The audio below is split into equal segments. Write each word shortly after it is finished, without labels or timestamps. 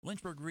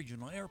Lynchburg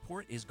Regional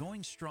Airport is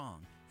going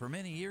strong. For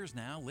many years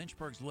now,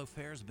 Lynchburg's low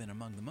fares have been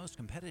among the most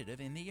competitive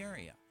in the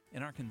area.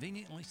 And our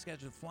conveniently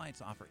scheduled flights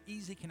offer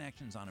easy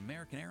connections on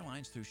American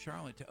Airlines through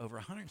Charlotte to over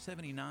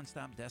 170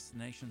 nonstop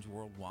destinations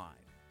worldwide.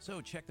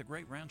 So check the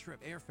great round-trip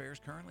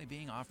airfares currently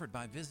being offered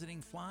by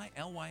visiting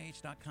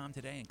flylyh.com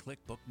today and click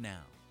Book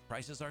Now.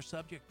 Prices are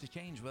subject to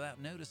change without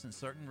notice and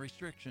certain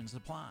restrictions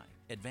apply.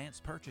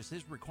 Advanced purchase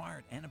is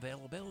required and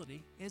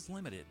availability is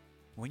limited.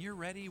 When you're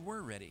ready,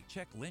 we're ready.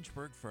 Check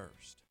Lynchburg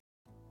first.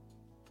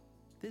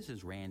 This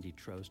is Randy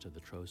Trost of the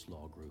Trost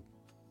Law Group.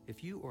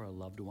 If you or a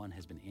loved one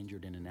has been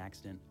injured in an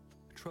accident,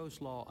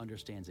 Trost Law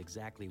understands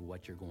exactly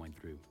what you're going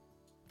through.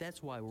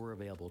 That's why we're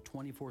available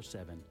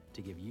 24/7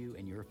 to give you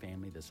and your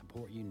family the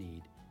support you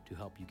need to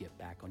help you get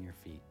back on your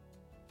feet.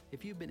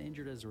 If you've been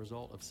injured as a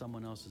result of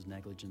someone else's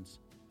negligence,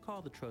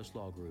 call the Trost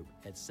Law Group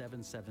at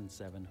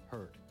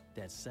 777-HURT.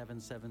 That's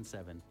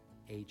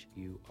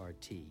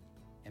 777-HURT.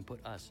 And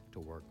put us to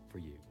work for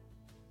you.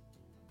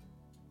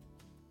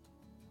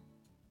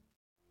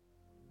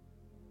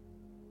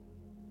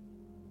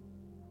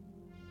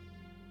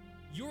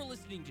 You're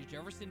listening to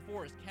Jefferson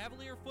Forest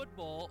Cavalier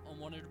football on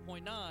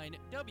 100.9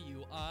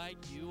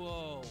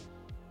 WIUO.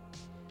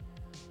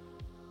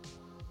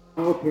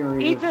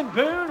 Ethan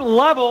Boone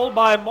leveled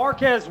by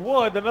Marquez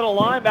Wood, the middle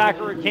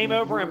linebacker, who came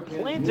over and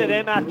planted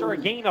him after a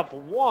gain of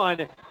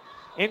 1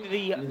 into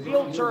the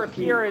field turf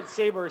here at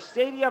Sabre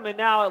Stadium. And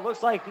now it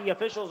looks like the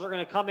officials are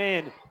going to come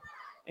in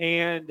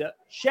and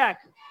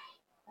check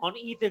on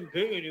Ethan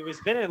Boone, who has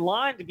been in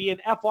line to be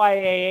an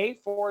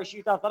FYAA, Forest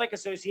Youth Athletic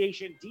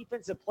Association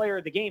Defensive Player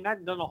of the Game.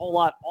 Hasn't done a whole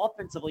lot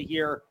offensively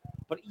here,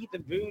 but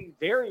Ethan Boone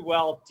very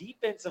well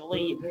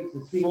defensively,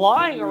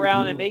 flying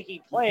around and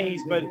making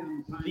plays. But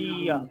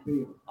the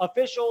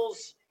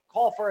officials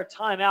call for a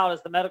timeout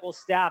as the medical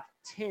staff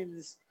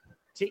tends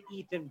to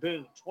Ethan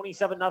Boone.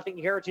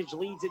 27-0 Heritage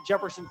leads at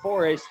Jefferson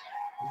Forest.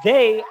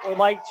 They would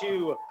like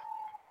to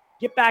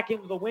get back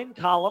into the win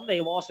column.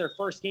 They lost their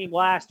first game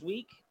last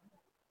week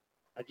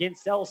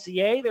against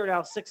LCA. They're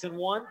now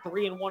 6-1,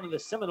 3-1 in the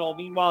Seminole.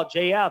 Meanwhile,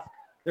 JF,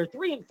 they're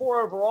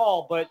 3-4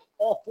 overall, but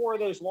all 4 of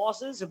those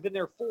losses have been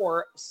their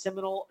 4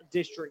 Seminole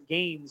District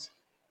games.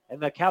 And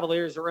the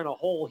Cavaliers are in a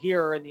hole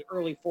here in the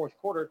early fourth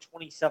quarter,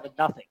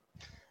 27-0.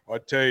 I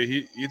tell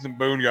you, Ethan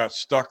Boone got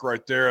stuck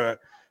right there.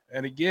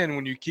 And again,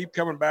 when you keep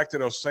coming back to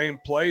those same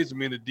plays, I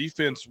mean, the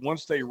defense,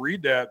 once they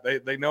read that,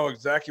 they know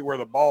exactly where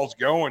the ball's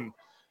going.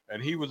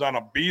 And he was on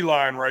a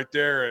beeline right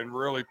there and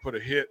really put a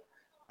hit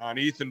on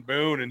Ethan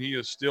Boone, and he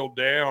is still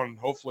down.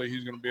 Hopefully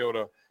he's going to be able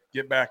to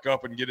get back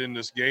up and get in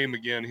this game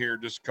again here,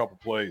 just a couple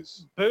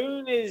plays.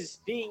 Boone is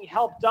being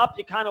helped up.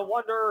 You kind of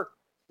wonder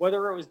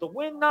whether it was the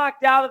wind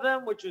knocked out of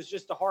them, which was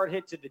just a hard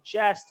hit to the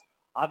chest.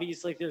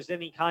 Obviously, if there's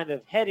any kind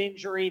of head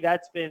injury,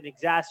 that's been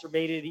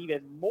exacerbated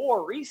even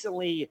more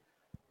recently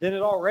than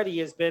it already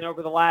has been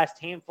over the last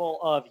handful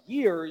of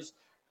years,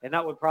 and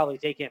that would probably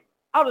take him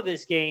out of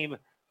this game.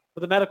 But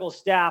the medical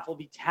staff will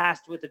be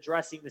tasked with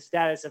addressing the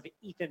status of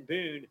Ethan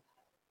Boone,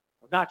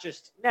 not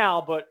just now,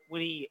 but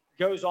when he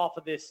goes off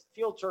of this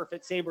field turf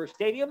at Sabre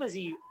Stadium, as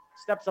he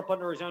steps up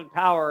under his own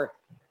power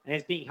and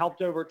is being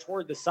helped over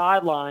toward the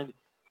sideline.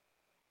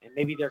 And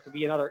maybe there could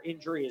be another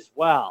injury as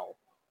well.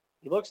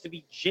 He looks to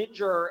be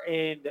ginger,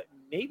 and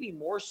maybe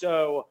more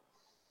so,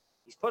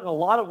 he's putting a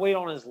lot of weight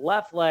on his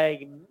left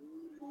leg,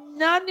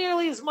 not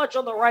nearly as much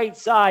on the right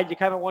side. You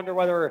kind of wonder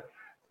whether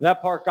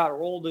that part got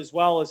rolled as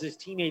well as his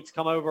teammates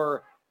come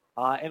over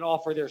and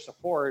offer their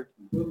support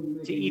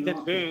to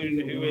Ethan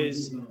Boone, who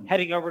is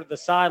heading over to the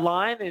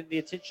sideline and the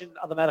attention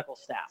of the medical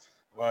staff.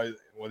 Well,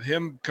 with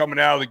him coming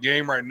out of the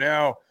game right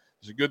now,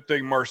 it's a good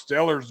thing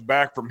Marsteller's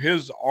back from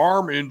his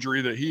arm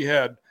injury that he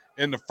had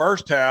in the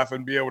first half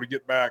and be able to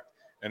get back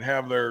and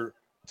have their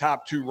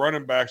top 2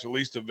 running backs at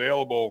least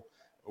available,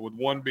 with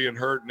one being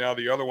hurt, now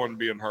the other one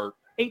being hurt.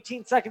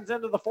 18 seconds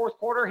into the fourth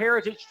quarter,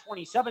 Heritage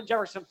 27,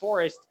 Jefferson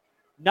Forest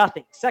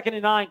nothing. 2nd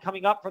and 9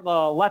 coming up from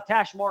the left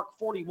hash mark,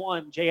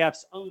 41,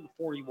 JF's own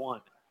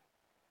 41.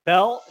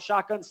 Bell,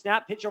 shotgun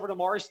snap, pitch over to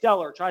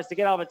Marsteller. Tries to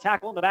get out of a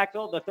tackle in the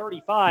backfield, the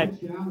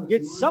 35.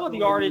 Gets some of the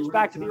yardage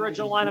back to the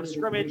original line of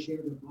scrimmage,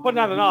 but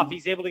not enough.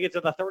 He's able to get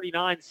to the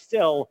 39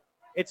 still.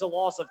 It's a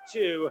loss of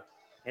 2.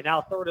 And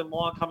now 3rd and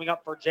long coming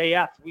up for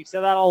JF. We've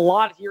said that a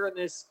lot here in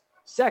this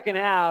second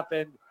half,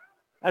 and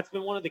that's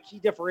been one of the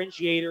key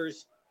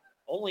differentiators.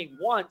 Only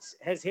once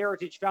has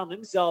Heritage found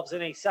themselves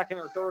in a 2nd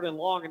or 3rd and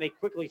long, and they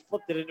quickly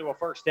flipped it into a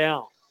 1st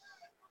down.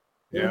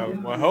 Yeah,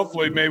 well,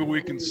 hopefully maybe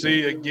we can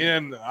see,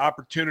 again, the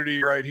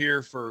opportunity right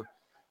here for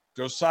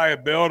Josiah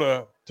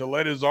Bell to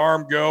let his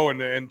arm go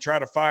and try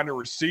to find a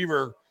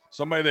receiver,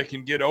 somebody that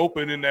can get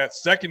open in that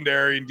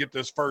secondary and get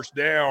this 1st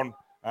down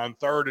on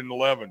 3rd and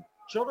 11.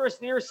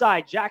 Childress near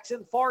side,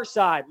 Jackson far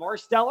side.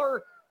 Marsteller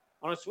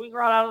on a swing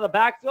route out of the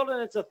backfield,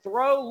 and it's a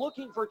throw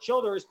looking for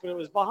Childress, but it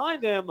was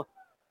behind him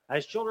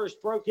as Childress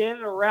broke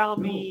in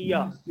around the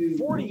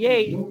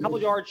 48, a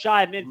couple yards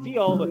shy of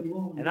midfield,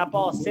 and that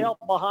ball sailed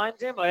behind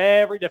him.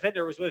 Every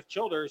defender was with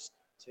Childress,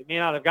 so he may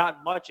not have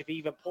gotten much if he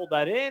even pulled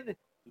that in.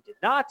 He did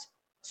not.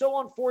 So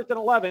on 4th and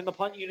 11, the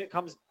punt unit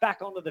comes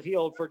back onto the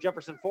field for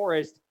Jefferson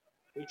Forest,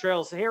 who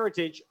trails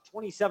Heritage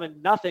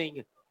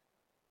 27-0.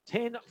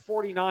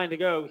 10:49 to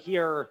go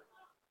here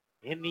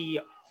in the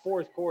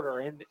fourth quarter.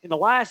 And in the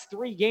last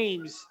 3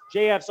 games,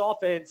 JF's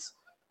offense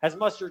has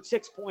mustered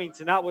 6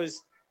 points, and that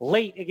was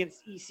late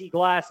against EC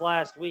Glass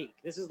last week.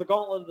 This is the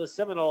gauntlet of the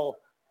Seminole,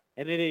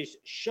 and it is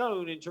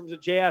shown in terms of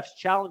JF's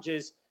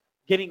challenges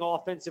getting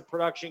offensive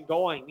production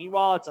going.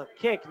 Meanwhile, it's a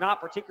kick, not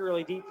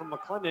particularly deep from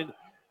McClendon,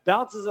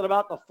 bounces at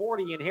about the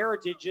 40, and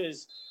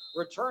Heritage's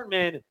return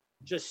men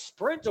just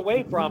sprint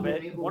away from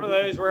it. One of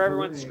those where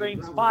everyone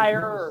screams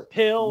fire or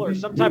pill or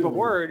some type of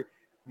word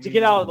to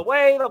get out of the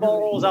way. The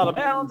ball rolls out of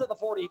bounds at the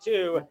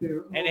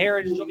 42, and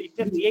Heritage will be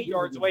 58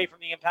 yards away from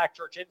the Impact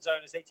Church end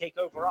zone as they take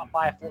over up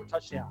by 4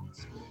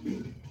 touchdowns.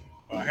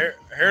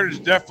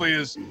 Heritage definitely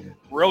has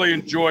really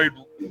enjoyed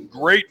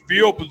great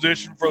field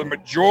position for the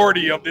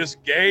majority of this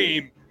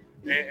game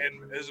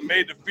and has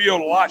made the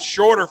field a lot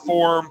shorter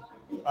for them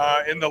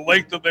in the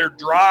length of their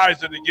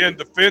drives. And again,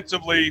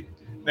 defensively,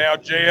 now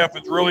JF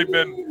has really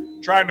been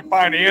trying to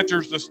find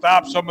answers to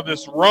stop some of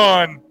this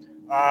run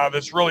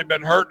that's really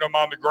been hurting them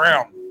on the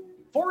ground.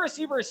 4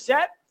 receivers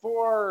set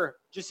for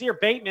Jasir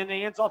Bateman.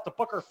 He hands off to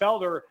Booker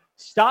Felder.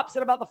 Stops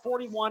at about the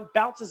 41,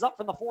 bounces up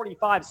from the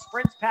 45,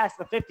 sprints past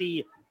the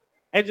 50,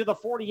 and to the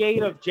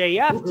 48 of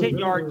JF.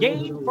 10-yard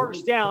gain,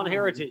 first down,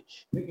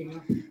 Heritage.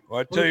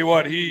 Well, I tell you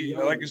what,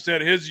 like I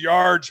said, his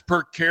yards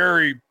per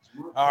carry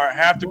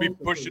have to be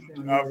pushing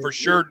for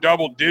sure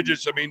double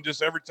digits. I mean,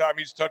 just every time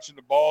he's touching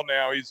the ball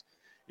now, he's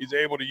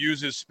able to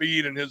use his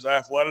speed and his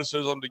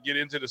athleticism to get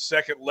into the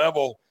second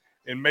level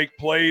and make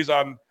plays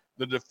on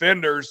the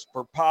defenders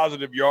for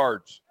positive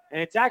yards. And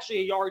it's actually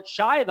a yard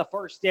shy of the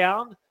first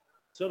down,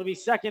 so it'll be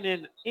second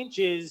in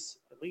inches,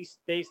 at least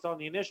based on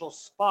the initial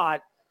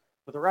spot.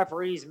 But the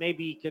referees may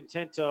be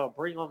content to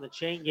bring on the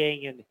chain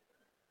gang and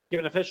give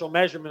an official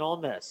measurement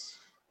on this.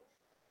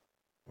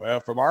 Well,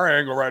 from our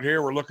angle right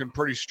here, we're looking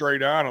pretty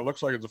straight on. It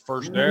looks like it's a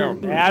first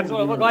down. Yeah, that's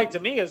what it looked like to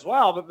me as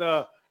well. But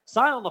the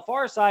sign on the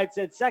far side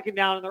said second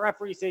down, and the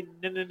referee said,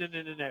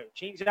 no.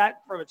 Change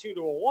that from a 2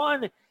 to a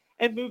 1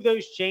 and move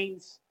those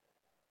chains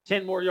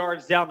 10 more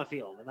yards down the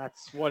field. And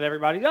that's what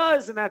everybody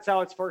does, and that's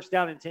how it's first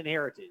down and 10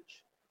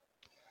 Heritage.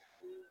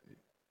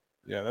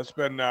 Yeah, that's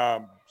been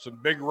some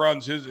big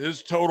runs.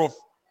 His total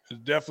is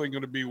definitely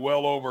going to be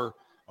well over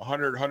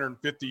 100,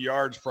 150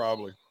 yards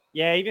probably.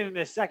 Yeah, even in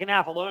the second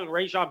half alone,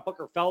 Rajon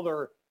Booker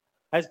Felder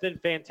has been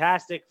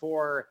fantastic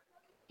for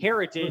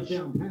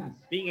Heritage,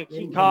 being a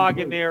key cog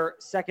in their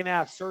second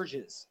half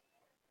surges.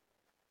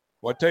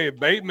 Well, I tell you,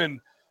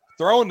 Bateman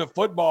throwing the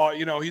football,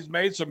 he's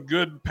made some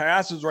good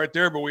passes right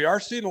there, but we are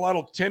seeing a lot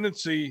of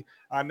tendency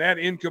on that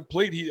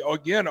incomplete. He,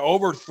 again,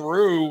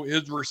 overthrew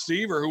his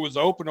receiver who was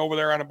open over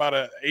there on about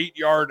an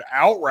 8-yard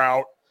out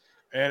route,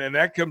 and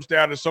that comes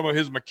down to some of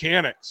his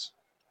mechanics.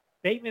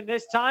 Bateman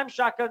this time,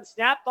 shotgun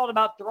snap, thought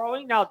about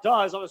throwing, now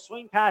does on a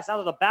swing pass out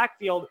of the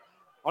backfield.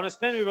 On a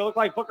spin move, it looked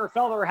like Booker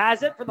Felder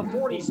has it for the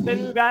 40.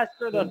 Spin move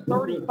after the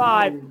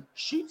 35.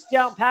 Shoots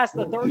down past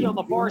the 30 on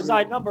the far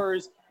side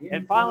numbers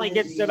and finally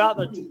gets to about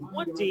the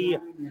 20.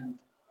 And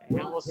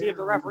we'll see if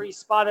the referees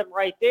spot him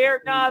right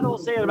there. They'll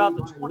say it about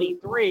the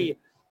 23.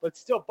 But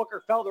still,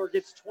 Booker Felder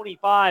gets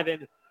 25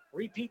 and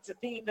repeats a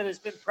theme that has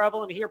been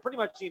prevalent here pretty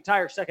much the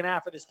entire second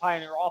half of this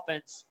Pioneer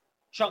offense,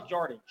 chunk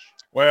yardage.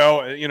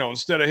 Well,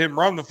 instead of him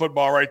running the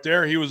football right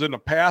there, he was in the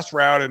pass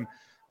route. And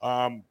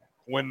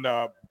when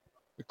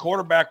the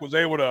quarterback was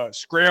able to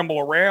scramble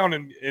around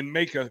and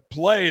make a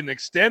play and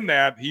extend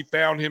that, he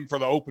found him for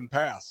the open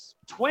pass.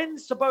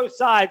 Twins to both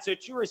sides, so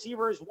 2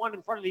 receivers, one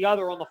in front of the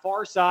other on the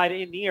far side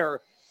in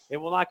near. It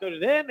will not go to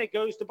them. It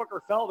goes to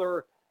Booker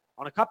Felder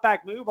on a cutback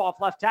move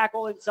off left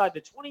tackle inside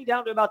the 20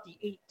 down to about the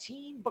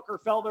 18. Booker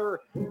Felder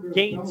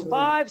gains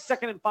 5.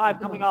 2nd and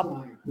 5 coming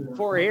up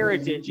for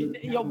Heritage. And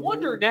you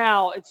wonder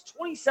now, it's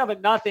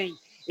 27-0.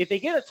 If they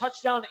get a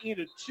touchdown and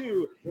a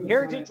 2,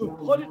 Heritage would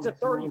put it to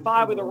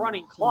 35 with a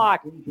running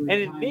clock, and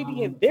it may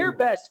be in their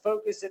best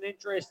focus and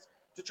interest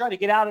to try to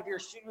get out of here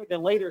sooner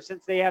than later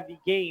since they have the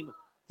game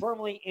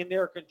firmly in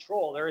their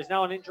control. There is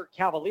now an injured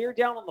Cavalier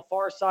down on the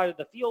far side of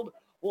the field.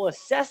 We'll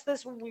assess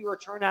this when we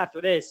return after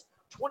this.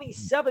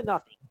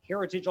 27-0.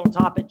 Heritage on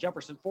top at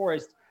Jefferson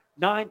Forest.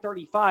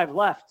 9:35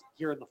 left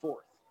here in the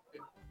fourth.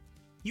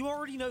 You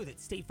already know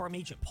that State Farm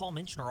agent Paul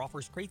Minchner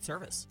offers great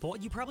service, but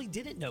what you probably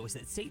didn't know is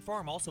that State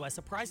Farm also has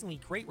surprisingly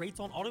great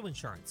rates on auto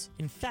insurance.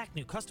 In fact,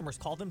 new customers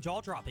call them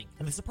jaw-dropping,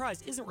 and the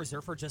surprise isn't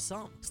reserved for just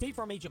some. State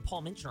Farm agent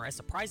Paul Minchner has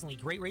surprisingly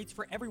great rates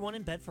for everyone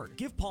in Bedford.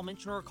 Give Paul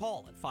Minchner a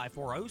call at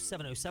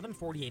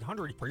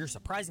 540-707-4800 for your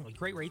surprisingly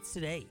great rates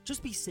today.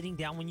 Just be sitting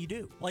down when you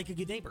do. Like a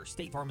good neighbor,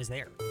 State Farm is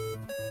there.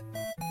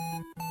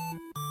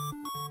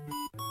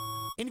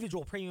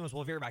 Individual premiums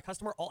will vary by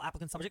customer. All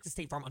applicants subject to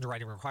State Farm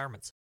underwriting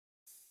requirements.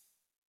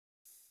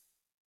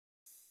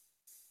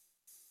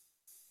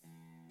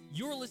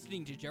 You're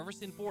listening to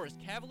Jefferson Forest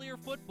Cavalier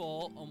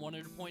Football on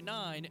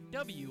 100.9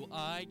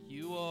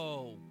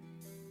 WIQO.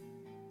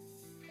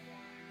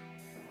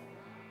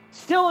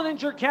 Still an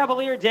injured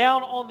Cavalier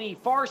down on the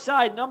far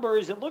side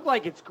numbers. It looked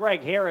like it's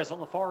Greg Harris on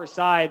the far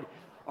side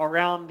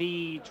around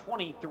the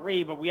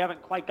 23, but we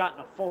haven't quite gotten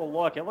a full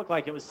look. It looked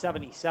like it was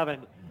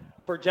 77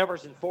 for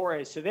Jefferson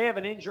Forest. So they have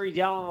an injury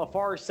down on the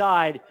far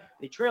side.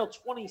 They trail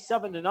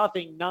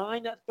 27-0,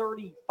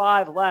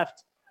 9:35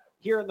 left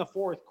here in the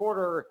fourth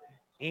quarter.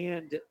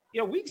 And,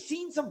 we've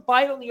seen some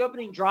fight on the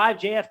opening drive.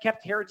 JF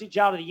kept Heritage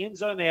out of the end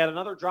zone. They had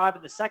another drive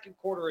in the second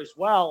quarter as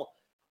well,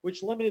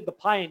 which limited the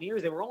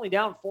Pioneers. They were only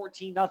down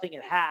 14-0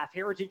 at half.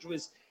 Heritage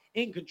was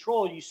in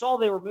control. You saw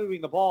they were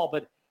moving the ball,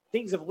 but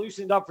things have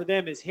loosened up for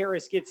them as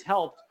Harris gets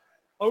helped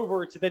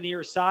over to the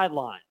near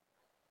sideline.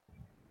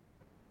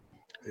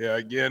 Yeah,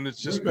 again,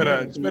 it's been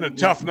a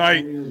tough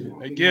night.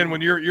 Again, when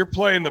you're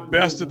playing the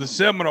best of the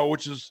Seminole,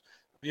 which is,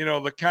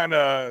 the kind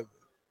of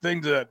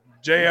things that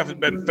JF has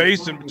been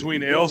facing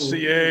between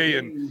LCA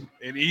and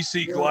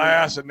EC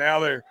Glass, and now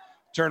they're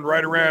turned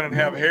right around and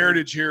have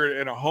Heritage here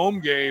in a home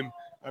game.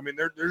 I mean,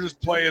 they're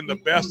just playing the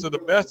best of the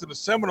best, and the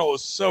Seminole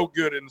is so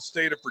good in the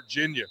state of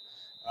Virginia.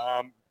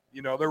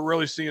 They're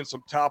really seeing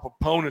some top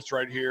opponents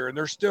right here, and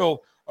they're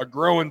still a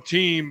growing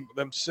team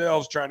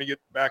themselves trying to get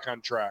back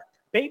on track.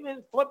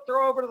 Bateman flipped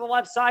throw over to the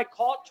left side,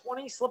 caught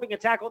 20, slipping a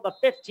tackle at the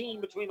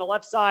 15 between the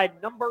left side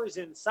numbers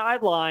and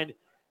sideline,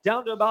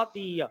 down to about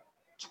the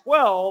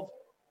 12.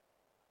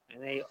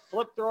 And they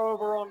flip throw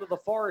over onto the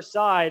far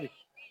side.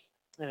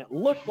 And it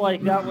looked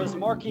like that was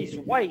Marquise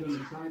White.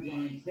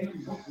 And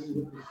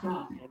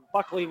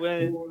Buckley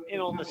went in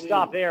on the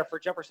stop there for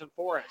Jefferson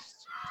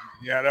Forest.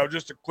 Yeah, that was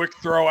just a quick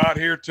throw out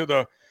here to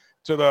the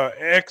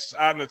X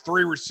on the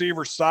three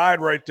receiver side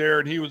right there.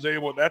 And he was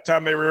able, at that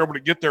time they were able to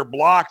get their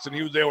blocks, and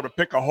he was able to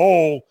pick a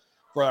hole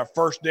for a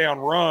first down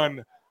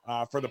run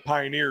for the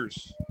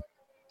Pioneers.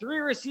 Three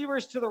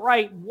receivers to the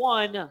right,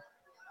 one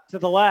to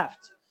the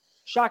left.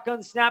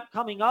 Shotgun snap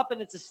coming up,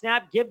 and it's a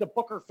snap give to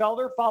Booker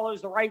Felder.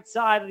 Follows the right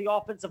side of the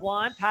offensive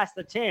line past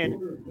the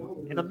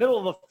 10 in the middle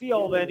of the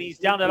field, and he's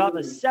down to about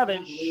the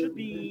 7. Should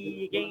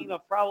be a gain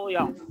of probably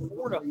a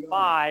 4 to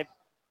 5.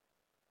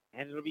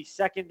 And it'll be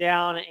second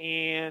down,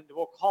 and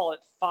we'll call it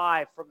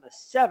 5 from the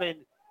 7,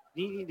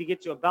 needing to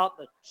get to about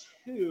the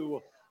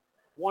 2,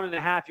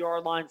 1.5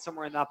 yard line,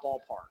 somewhere in that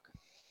ballpark.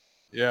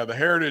 Yeah, the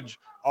Heritage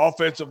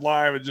offensive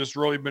line has just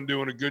really been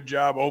doing a good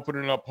job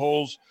opening up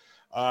holes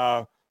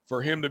for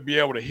him to be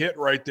able to hit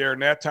right there.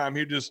 And that time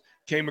he just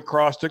came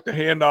across, took the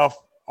handoff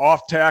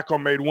off tackle,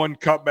 made one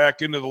cut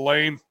back into the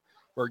lane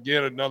for,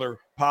 again, another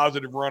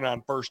positive run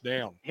on first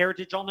down.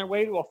 Heritage on their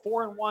way to a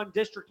 4-1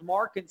 district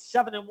mark and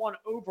 7-1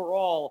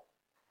 overall.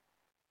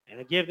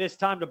 And a give this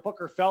time to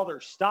Booker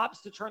Felder.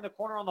 Stops to turn the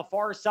corner on the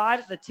far side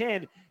at the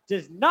 10.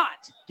 Does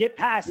not get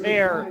past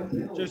there.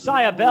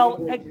 Josiah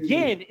Bell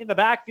again in the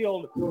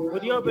backfield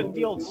with the open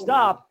field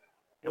stop.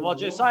 And while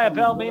Josiah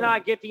Bell may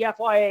not get the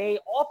FYAA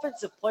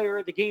Offensive Player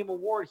of the Game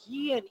award,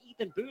 he and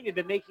Ethan Boone have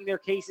been making their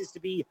cases to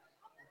be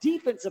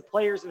defensive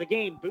players of the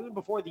game. Boone,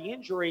 before the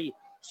injury,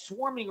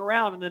 swarming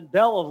around, and then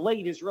Bell of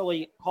late has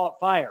really caught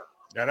fire.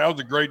 Yeah, that was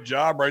a great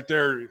job right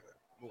there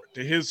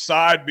to his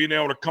side, being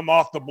able to come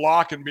off the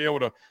block and be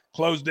able to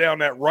close down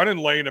that running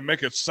lane and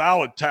make a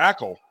solid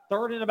tackle.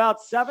 Third and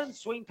about 7,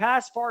 swing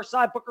pass, far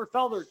side, Booker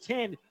Felder,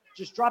 10.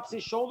 Just drops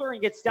his shoulder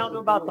and gets down to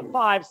about the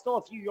 5. Still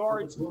a few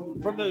yards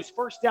from those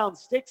first down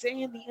sticks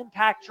and the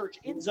Impact Church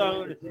end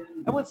zone.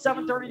 And with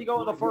 7:30 to go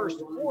in the fourth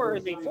quarter,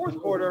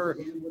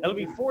 it'll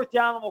be fourth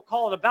down, and we'll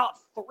call it about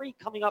 3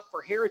 coming up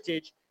for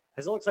Heritage,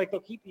 as it looks like they'll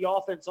keep the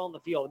offense on the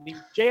field. I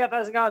mean, JF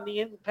hasn't gotten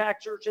the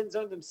Impact Church end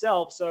zone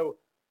themselves, so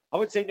I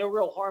would say no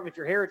real harm if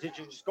you're Heritage.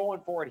 You're just going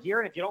for it here,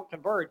 and if you don't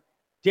convert,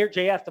 dare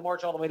JF to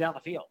march all the way down the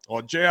field.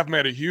 Well, JF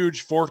made a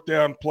huge fourth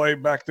down play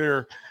back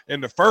there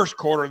in the first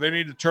quarter. They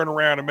need to turn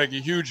around and make a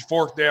huge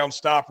fourth down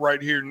stop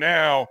right here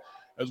now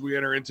as we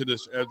enter into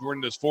this, as we're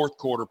in this fourth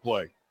quarter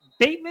play.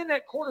 Bateman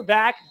at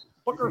quarterback,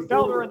 Booker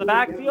Felder in the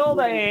backfield,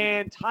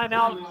 and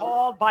timeout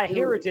called by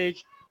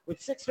Heritage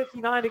with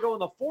 6:59 to go in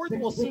the fourth.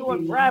 We'll see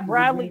what Brad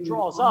Bradley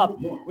draws up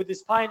with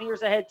his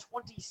Pioneers ahead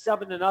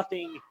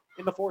 27-0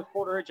 in the fourth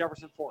quarter at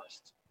Jefferson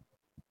Forest.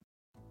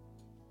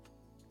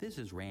 This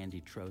is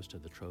Randy Trost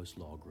of the Trost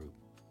Law Group.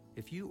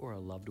 If you or a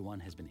loved one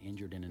has been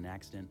injured in an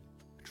accident,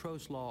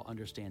 Trost Law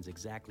understands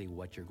exactly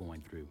what you're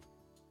going through.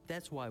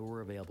 That's why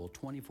we're available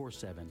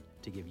 24/7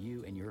 to give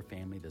you and your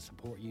family the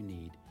support you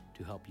need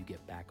to help you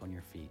get back on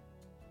your feet.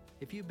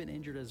 If you've been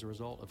injured as a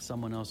result of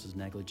someone else's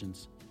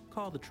negligence,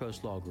 call the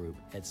Trost Law Group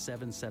at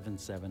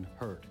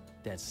 777-HURT.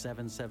 That's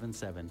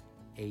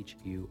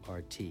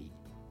 777-HURT,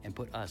 and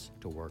put us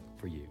to work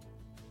for you.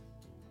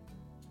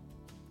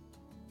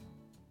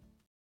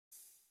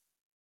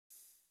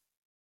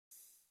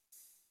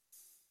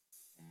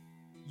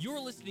 You're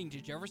listening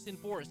to Jefferson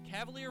Forest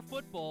Cavalier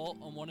Football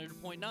on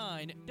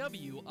 100.9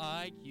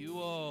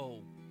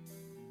 WIQO.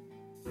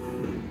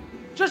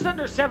 Just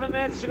under 7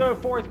 minutes to go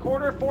fourth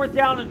quarter. Fourth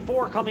down and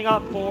 4 coming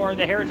up for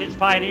the Heritage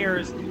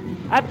Pioneers.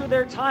 After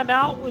their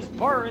timeout was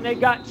burned,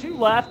 they've got 2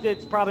 left.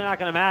 It's probably not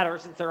going to matter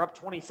since they're up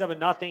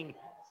 27-0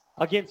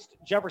 against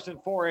Jefferson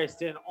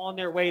Forest and on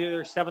their way to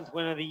their 7th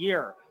win of the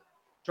year.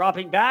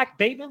 Dropping back,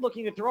 Bateman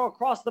looking to throw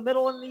across the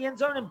middle in the end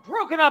zone and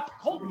broken up.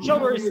 Colton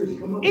Childress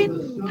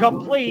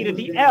incomplete at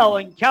the L,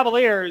 and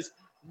Cavaliers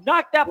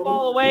knocked that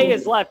ball away.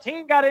 His left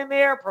hand got in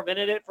there,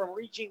 prevented it from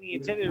reaching the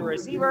intended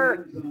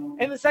receiver.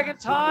 And the second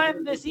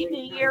time this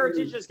evening,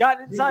 Heritage has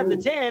gotten inside the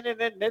 10 and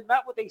then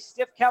met with a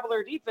stiff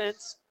Cavalier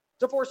defense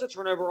to force a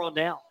turnover on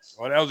downs.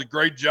 Well, that was a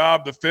great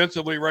job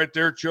defensively right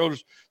there.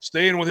 Childress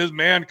staying with his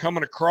man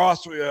coming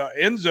across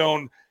end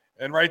zone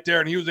and right there,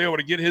 and he was able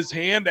to get his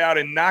hand out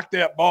and knock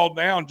that ball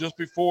down just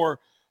before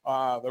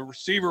the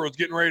receiver was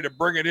getting ready to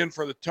bring it in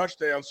for the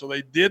touchdown. So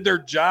they did their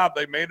job.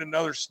 They made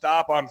another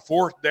stop on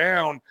 4th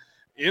down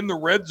in the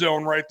red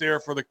zone right there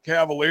for the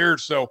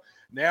Cavaliers. So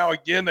now,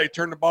 again, they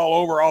turn the ball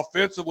over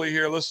offensively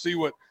here. Let's see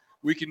what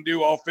we can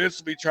do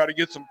offensively, try to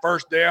get some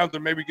first downs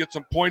and maybe get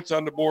some points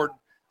on the board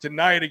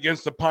tonight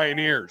against the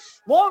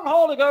Pioneers. Long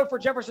haul to go for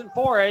Jefferson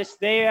Forest.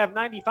 They have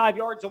 95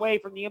 yards away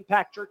from the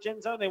Impact Church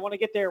end zone. They want to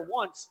get there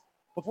once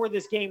before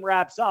this game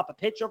wraps up. A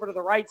pitch over to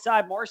the right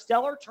side.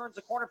 Marsteller turns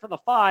the corner from the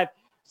 5,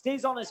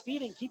 stays on his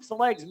feet and keeps the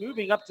legs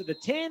moving up to the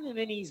 10, and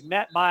then he's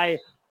met by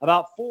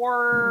about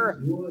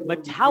 4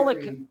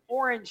 metallic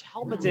orange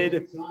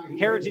helmeted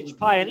Heritage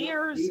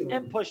Pioneers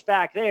and pushed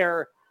back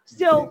there.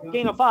 Still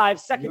gain of 5,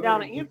 second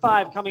down and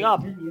 5 coming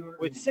up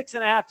with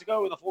 6.5 to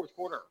go in the fourth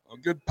quarter. A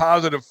good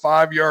positive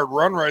 5-yard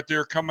run right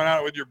there coming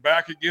out with your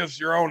back against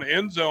your own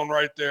end zone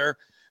right there.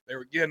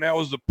 Again, that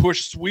was the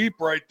push sweep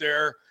right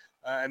there.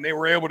 And they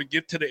were able to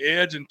get to the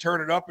edge and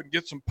turn it up and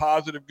get some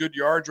positive good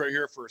yards right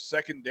here for a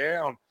second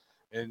down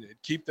and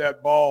keep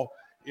that ball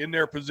in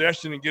their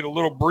possession and get a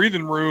little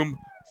breathing room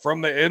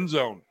from the end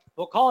zone.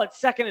 We'll call it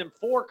 2nd and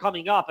 4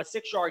 coming up, a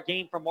 6-yard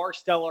gain from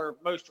Marsteller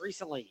most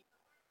recently.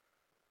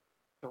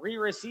 3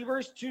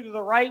 receivers, 2 to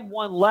the right,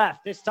 1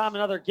 left. This time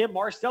another give.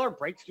 Marsteller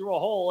breaks through a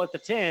hole at the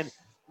 10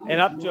 and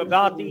up to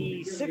about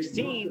the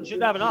 16.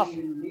 Should have enough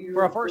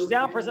for a first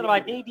down, presented by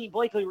Nadine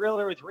Blakely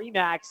Realtor with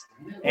RE/MAX.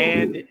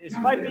 And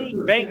despite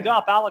being banged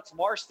up, Alex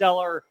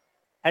Marsteller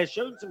has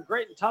shown some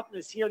grit and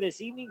toughness here this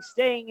evening,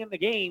 staying in the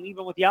game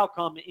even with the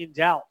outcome in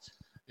doubt.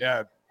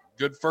 Yeah,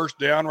 good first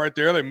down right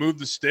there. They moved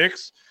the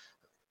sticks,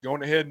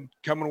 going ahead and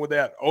coming with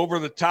that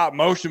over-the-top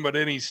motion, but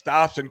then he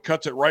stops and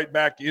cuts it right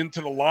back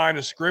into the line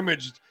of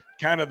scrimmage,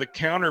 kind of the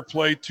counter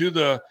play to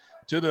the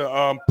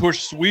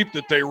push sweep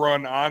that they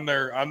run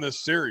on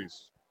this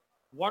series.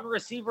 1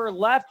 receiver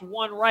left,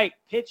 1 right.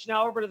 Pitch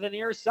now over to the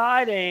near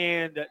side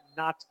and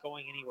not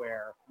going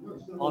anywhere.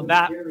 On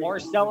that,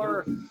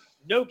 Marsteller,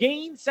 no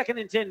gain. 2nd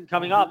and 10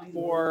 coming up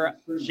for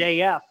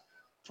JF.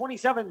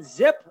 27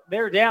 zip.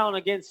 They're down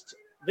against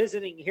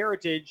visiting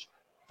Heritage.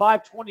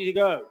 5:20 to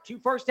go. 2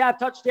 first-half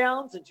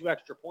touchdowns and 2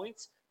 extra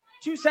points.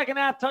 2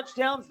 second-half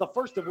touchdowns, the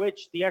first of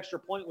which the extra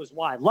point was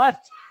wide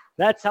left.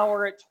 That's how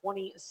we're at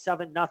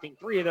 27-0.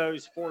 3 of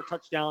those 4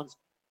 touchdowns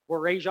were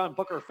Rajon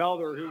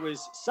Booker-Felder, who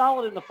was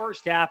solid in the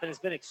first half and has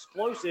been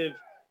explosive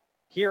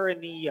here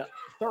in the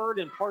third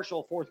and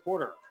partial fourth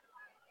quarter.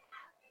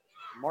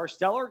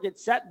 Marsteller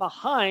gets set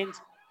behind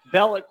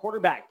Bell at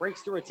quarterback,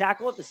 breaks through a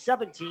tackle at the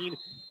 17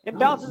 and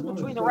bounces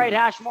between the right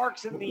hash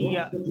marks and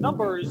the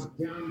numbers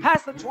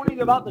past the 20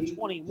 to about the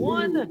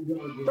 21.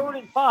 3rd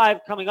and 5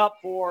 coming up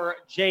for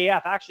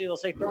JF. Actually, they'll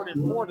say 3rd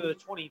and 4 to the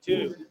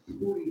 22.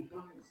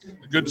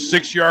 A good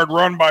 6-yard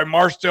run by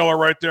Marsteller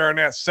right there on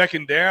that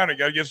second down. I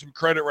got to give some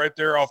credit right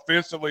there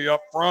offensively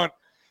up front.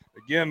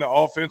 Again, the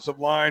offensive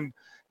line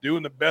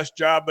doing the best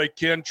job they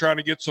can, trying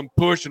to get some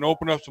push and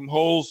open up some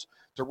holes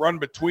to run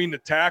between the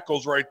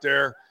tackles right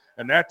there.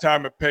 And that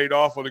time it paid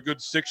off with a good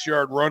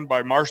 6-yard run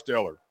by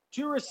Marsteller.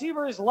 2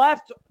 receivers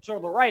left to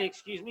the right,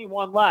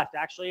 1 left.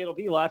 Actually, it'll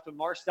be left when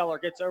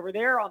Marsteller gets over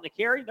there on the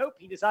carry. Nope,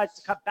 he decides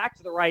to cut back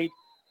to the right.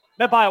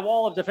 Met by a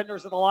wall of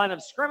defenders at the line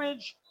of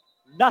scrimmage.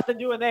 Nothing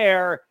doing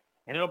there.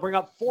 And it'll bring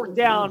up 4th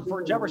down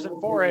for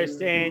Jefferson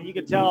Forest. And you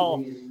can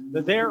tell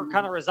that they're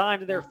kind of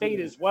resigned to their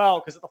fate as well,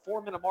 because at the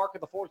 4-minute mark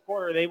of the fourth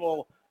quarter, they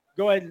will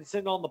go ahead and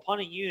send on the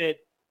punting unit,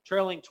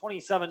 trailing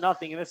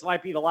 27-0. And this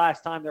might be the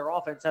last time their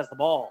offense has the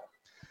ball.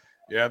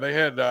 Yeah, they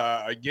had,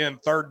 again,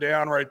 3rd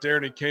down right there,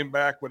 and he came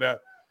back with that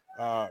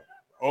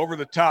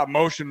over-the-top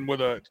motion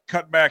with a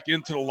cutback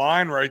into the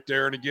line right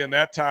there. And, again,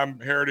 that time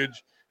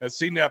Heritage has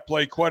seen that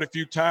play quite a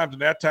few times,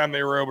 and that time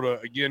they were able to,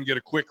 again, get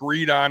a quick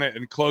read on it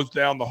and close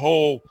down the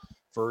hole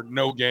for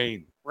no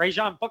gain.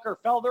 Rajon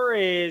Booker-Felder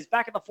is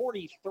back at the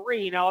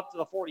 43, now up to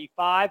the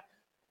 45.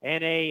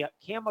 And a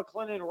Cam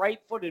McClennan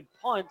right-footed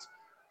punt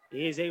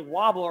is a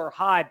wobbler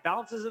high,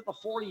 bounces at the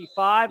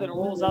 45 and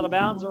rolls out of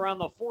bounds around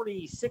the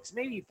 46,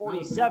 maybe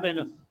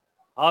 47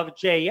 of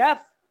JF.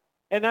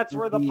 And that's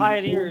where the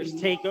Pioneers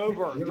take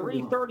over.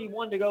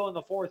 3:31 to go in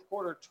the fourth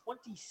quarter,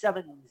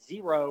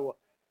 27-0.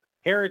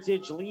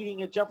 Heritage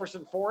leading at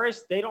Jefferson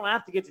Forest. They don't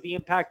have to get to the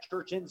Impact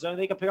Church end zone.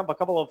 They can pick up a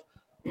couple of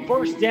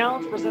first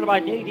downs presented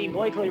by Nadine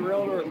Blakely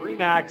Realtor with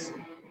RE/MAX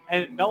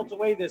and melt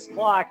away this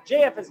clock.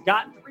 JF has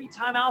got 3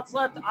 timeouts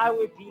left. I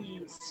would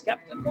be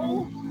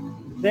skeptical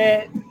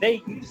that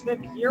they use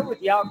them here with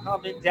the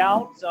outcome in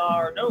doubt,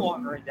 or no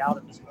longer in doubt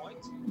at this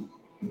point.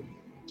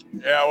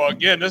 Yeah, well,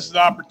 again, this is the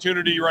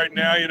opportunity right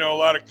now. You know, a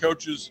lot of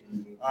coaches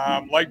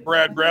like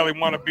Brad Bradley,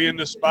 want to be in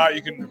this spot,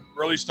 you can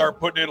really start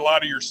putting in a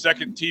lot of your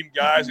second-team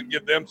guys and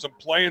give them some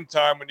playing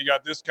time when you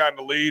got this kind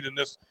of lead and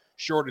this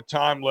short of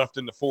time left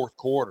in the fourth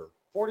quarter.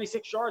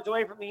 46 yards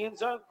away from the end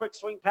zone. Quick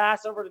swing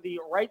pass over to the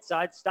right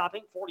side,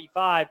 stopping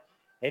 45.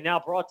 And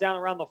now brought down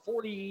around the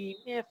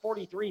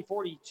 43,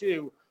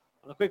 42.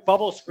 On a quick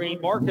bubble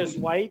screen, Marcus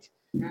White,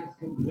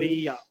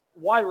 the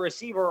wide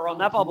receiver on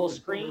that bubble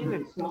screen.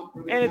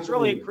 And it's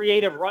really a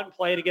creative run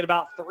play to get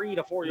about 3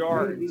 to 4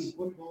 yards.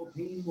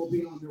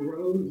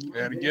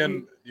 And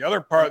again, the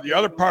other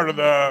part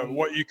of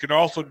what you can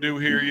also do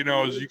here,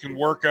 is you can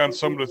work on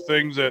some of the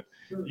things that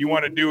you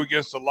want to do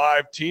against a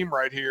live team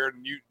right here,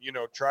 and you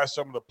try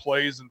some of the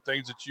plays and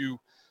things that you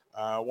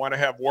want to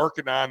have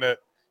working on that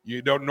you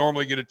don't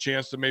normally get a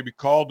chance to maybe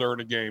call during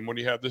a game when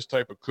you have this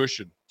type of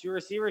cushion. 2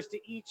 receivers to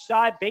each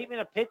side. Bateman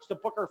a pitch to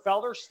Booker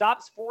Felder.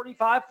 Stops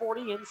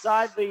 45-40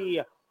 inside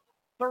the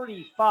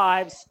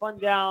 35. Spun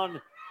down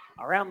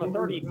around the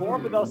 34,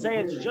 but they'll say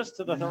it's just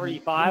to the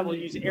 35. We'll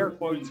use air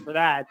quotes for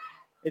that.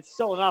 It's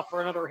still enough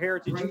for another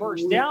Heritage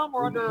first down.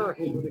 We're under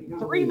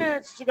 3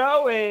 minutes to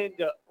go, and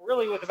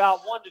really with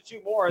about 1 to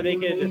 2 more, they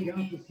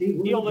could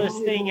deal this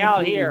thing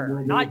out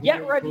here. Not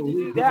yet ready to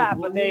do that,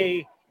 but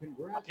they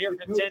appear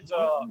content to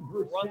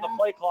run the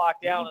play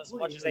clock down as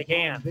much as they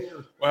can.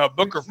 Well,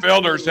 Booker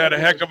Felder's had a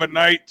heck of a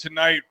night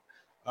tonight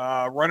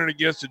running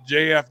against the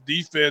JF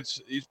defense.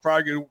 He's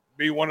probably going to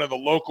be one of the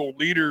local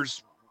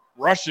leaders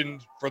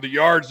rushing for the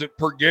yards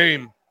per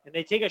game. And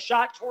they take a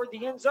shot toward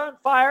the end zone,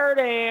 fired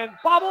and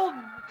bobbled,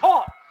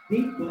 caught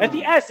at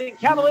the Essen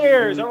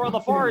Cavaliers over on the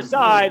far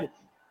side.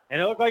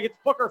 And it looked like it's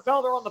Booker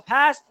Felder on the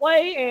pass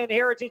play, and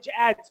Heritage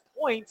adds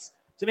points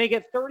to make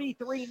it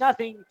 33-0,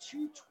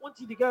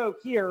 2:20 to go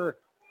here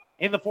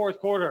in the fourth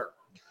quarter.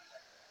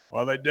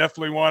 Well, they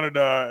definitely wanted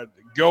a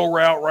go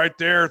route right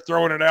there,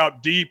 throwing it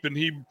out deep, and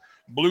he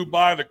blew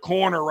by the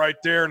corner right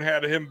there and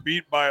had him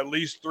beat by at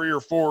least 3 or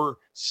 4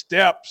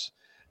 steps.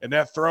 And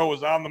that throw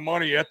was on the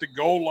money at the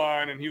goal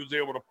line, and he was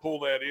able to pull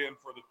that in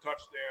for the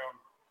touchdown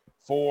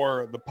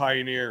for the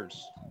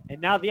Pioneers.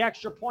 And now the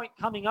extra point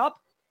coming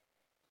up.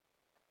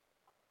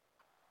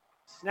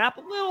 Snap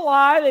a little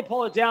high. They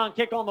pull it down,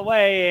 kick on the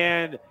way,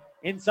 and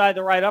inside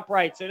the right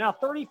upright. So now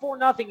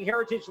 34-0.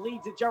 Heritage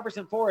leads at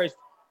Jefferson Forest.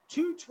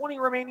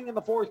 2:20 remaining in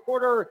the fourth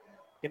quarter.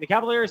 Can the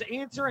Cavaliers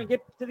answer and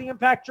get to the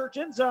Impact Church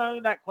end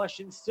zone? That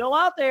question's still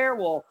out there.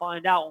 We'll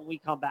find out when we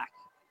come back.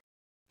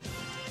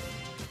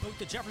 Both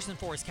the Jefferson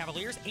Forest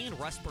Cavaliers and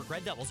Rustburg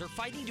Red Devils are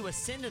fighting to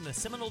ascend in the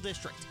Seminole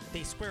District.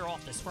 They square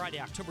off this Friday,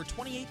 October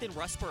 28th in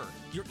Rustburg.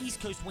 Your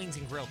East Coast Wings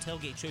and Grill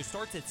tailgate show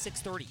starts at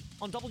 6:30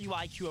 on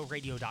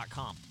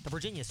WIQORadio.com, the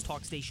Virginia's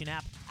talk station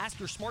app, ask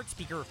your smart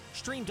speaker,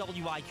 stream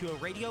WIQO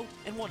Radio,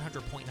 and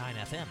 100.9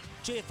 FM.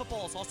 JF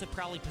Football is also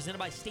proudly presented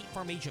by State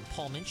Farm agent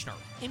Paul Minchner,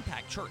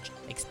 Impact Church,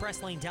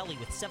 Express Lane Deli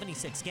with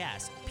 76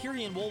 Gas,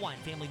 Peary and Woolwine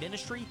Family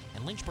Ministry,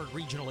 and Lynchburg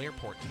Regional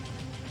Airport.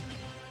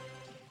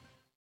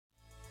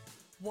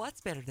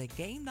 What's better than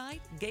game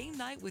night? Game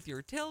night with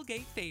your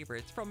tailgate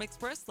favorites from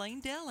Express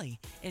Lane Deli.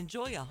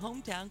 Enjoy a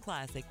hometown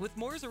classic with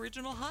Moore's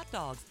Original Hot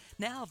Dogs,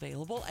 now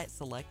available at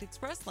select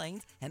Express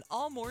Lanes and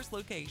all Moore's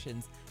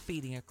locations.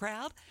 Feeding a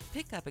crowd?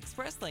 Pick up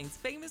Express Lane's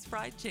famous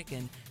fried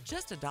chicken,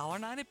 just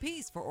 $1.09 a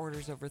piece for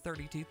orders over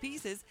 32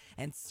 pieces,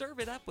 and serve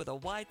it up with a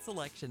wide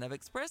selection of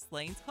Express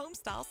Lane's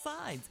home-style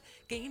sides.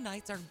 Game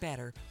nights are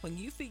better when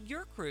you feed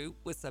your crew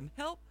with some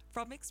help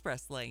from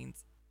Express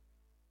Lanes.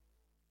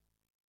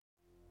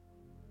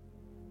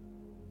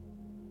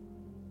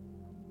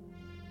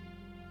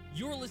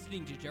 You're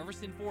listening to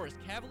Jefferson Forest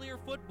Cavalier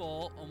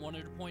football on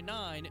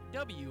 100.9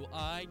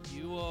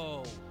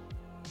 WIQO.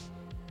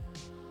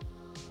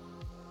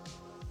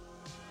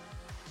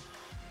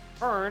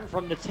 Turn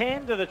from the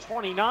 10 to the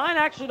 29.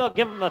 Actually, they'll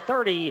give them the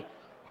 30,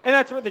 and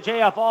that's where the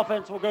JF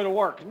offense will go to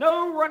work.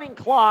 No running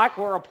clock.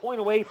 We're a point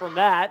away from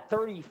that.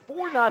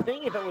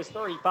 34-0. If it was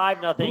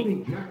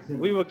 35-0,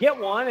 we would get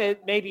one.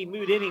 It may be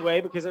moot anyway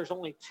because there's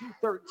only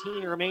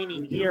 2:13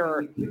 remaining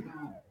here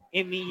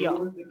in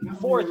the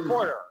fourth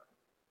quarter.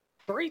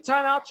 3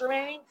 timeouts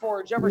remaining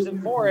for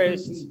Jefferson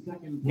Forest.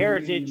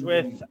 Heritage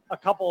with a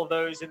couple of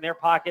those in their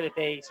pocket if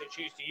they so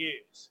choose to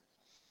use.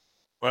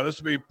 Well, this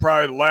will be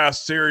probably the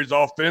last series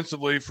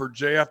offensively for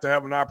JF to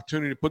have an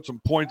opportunity to put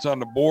some points on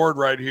the board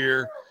right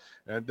here.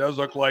 And it does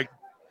look like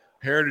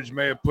Heritage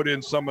may have put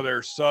in some of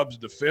their subs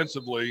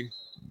defensively.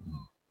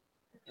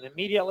 And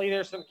immediately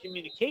there's some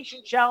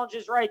communication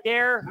challenges right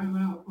there.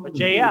 But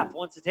JF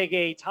wants to take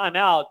a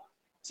timeout.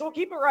 So we'll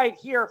keep it right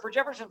here for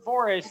Jefferson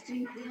Forest.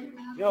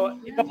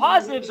 The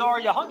positives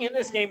are you hung in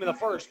this game in the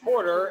first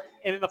quarter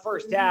and in the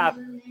first half.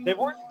 They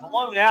weren't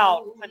blown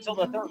out until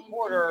the third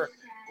quarter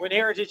when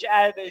Heritage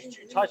added those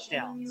 2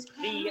 touchdowns.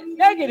 The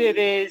negative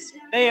is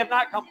they have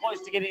not come close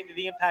to getting to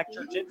the Impact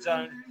Church end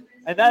zone,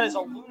 and that has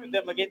eluded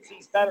them against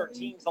these better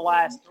teams the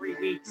last 3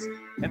 weeks.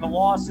 And the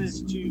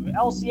losses to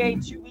LCA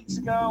 2 weeks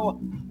ago,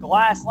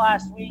 Glass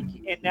last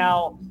week, and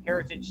now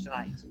Heritage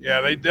tonight.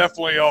 Yeah, they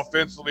definitely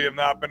offensively have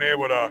not been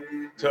able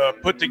to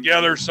put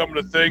together some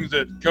of the things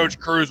that Coach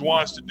Cruz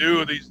wants to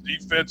do. These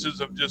defenses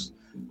have just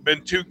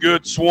been too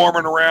good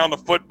swarming around the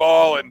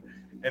football and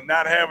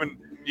not having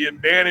the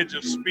advantage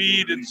of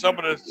speed in some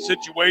of the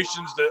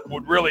situations that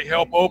would really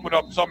help open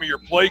up some of your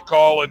play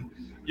call. And,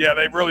 yeah,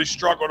 they've really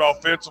struggled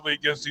offensively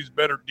against these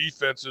better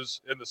defenses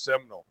in the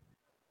Seminole.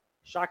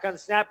 Shotgun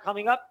snap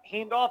coming up.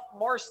 Handoff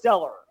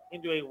Marsteller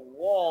into a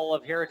wall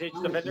of Heritage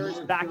defenders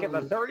back at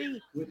the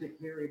 30.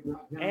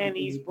 And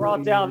he's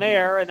brought down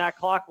there, and that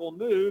clock will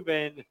move,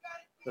 and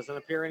doesn't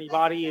appear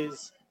anybody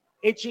is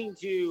itching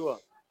to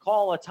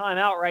call a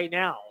timeout right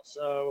now.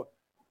 So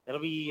it'll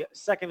be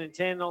 2nd and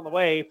 10 on the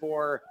way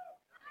for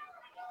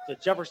the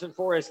Jefferson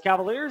Forest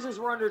Cavaliers as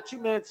we're under 2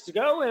 minutes to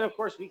go. And, of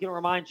course, we can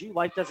remind you,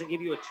 life doesn't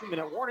give you a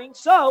 2-minute warning.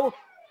 So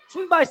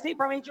swing by State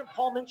Farm agent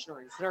Paul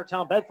Minchner in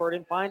Centertown, Bedford,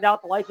 and find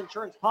out the life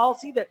insurance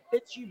policy that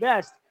fits you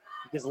best,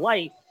 because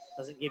life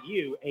doesn't give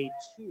you a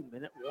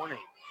 2-minute warning.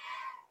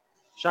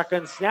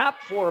 Shotgun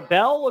snap for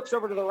Bell. Looks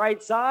over to the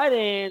right side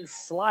and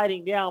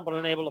sliding down, but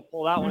unable to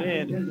pull that one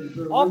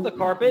in. Off the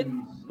carpet,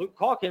 Luke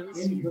Calkins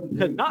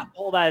could not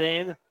pull that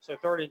in. So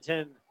 3rd and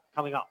 10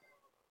 coming up.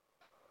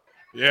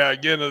 Yeah,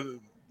 again,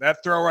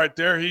 that throw right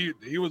there,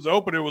 he was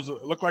open. It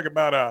looked like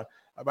about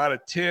a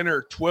 10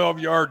 or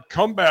 12-yard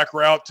comeback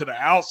route to the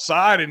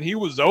outside, and he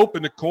was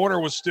open. The corner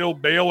was still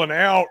bailing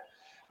out,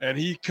 and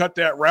he cut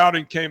that route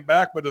and came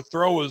back, but the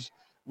throw was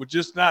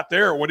just not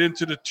there. It went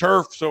into the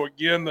turf. So,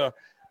 again,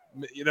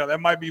 that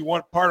might be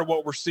one part of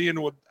what we're seeing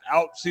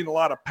without seeing a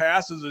lot of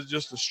passes is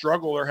just the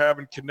struggle they're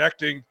having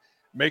connecting,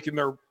 making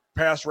their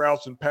pass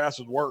routes and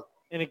passes work.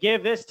 And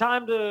again, this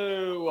time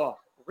to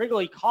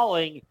Wrigley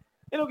calling.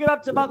 It'll get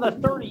up to about the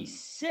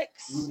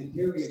 36,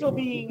 still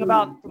being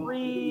about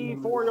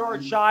 3-4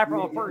 yards shy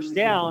from a first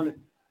down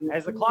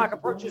as the clock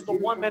approaches the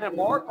 1-minute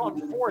mark on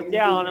 4th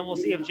down. And we'll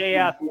see if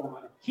JF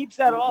keeps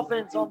that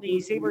offense on the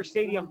Sabre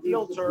Stadium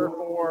field turf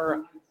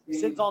or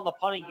sits on the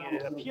punting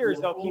unit. It appears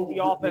they'll keep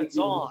the offense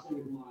on.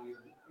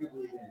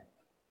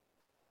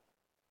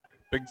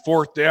 Big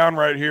 4th down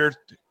right here.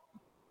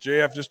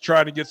 JF just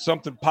trying to get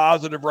something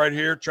positive right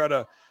here, try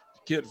to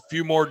get a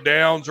few more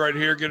downs right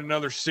here, get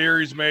another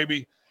series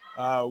maybe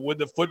with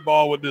the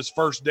football with this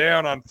first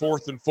down on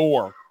 4th and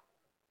 4.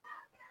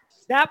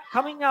 Snap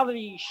coming out of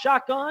the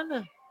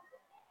shotgun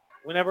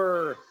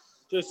whenever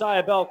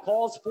Josiah Bell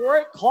calls for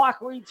it. Clock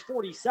reads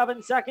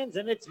 47 seconds,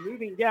 and it's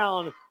moving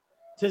down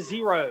to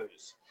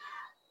zeros.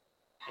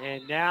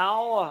 And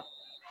now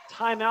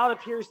timeout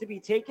appears to be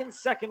taken.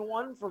 2nd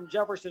one from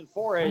Jefferson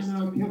Forest.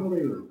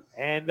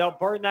 And they'll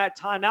burn that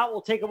timeout.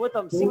 We'll take it with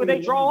them, see what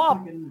they draw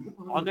up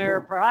on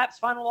their perhaps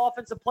final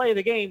offensive play of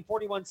the game.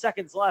 41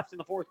 seconds left in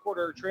the 4th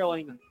quarter,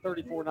 trailing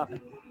 34-0.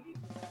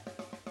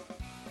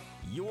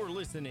 You're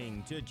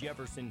listening to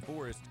Jefferson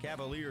Forest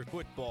Cavalier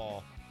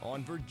football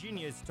on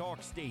Virginia's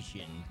talk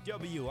station,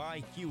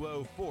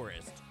 WIQO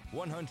Forest,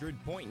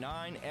 100.9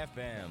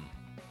 FM.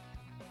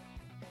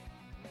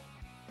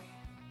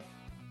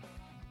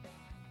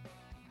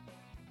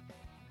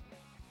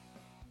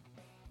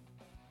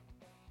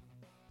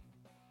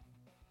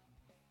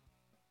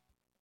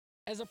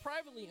 As a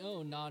privately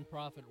owned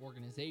nonprofit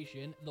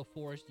organization, the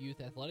Forest Youth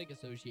Athletic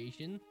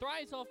Association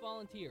thrives off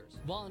volunteers.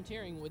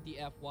 Volunteering with the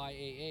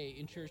FYAA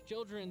ensures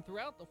children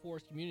throughout the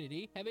Forest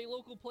community have a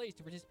local place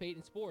to participate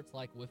in sports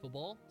like wiffle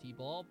ball,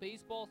 t-ball,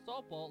 baseball,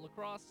 softball,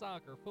 lacrosse,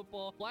 soccer,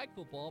 football, flag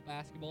football,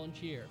 basketball, and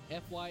cheer.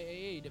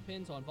 FYAA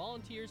depends on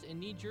volunteers and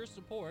needs your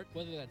support,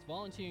 whether that's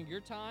volunteering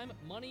your time,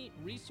 money,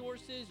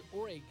 resources,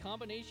 or a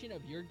combination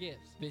of your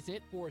gifts.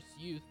 Visit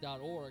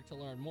forestyouth.org to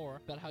learn more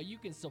about how you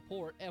can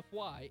support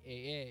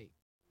FYAA.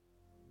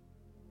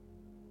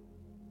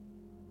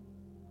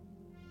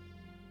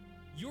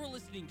 You're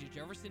listening to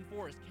Jefferson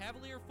Forest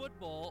Cavalier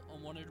football on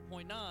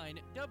 100.9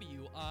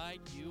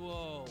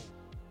 WIQO.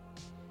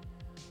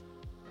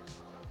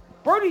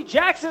 Brody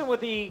Jackson with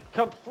the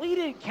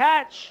completed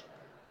catch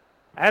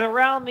at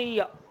around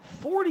the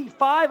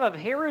 45 of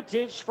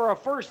Heritage for a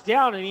first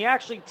down, and he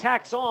actually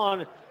tacks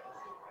on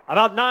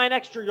about 9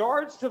 extra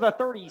yards to the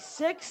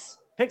 36,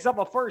 picks up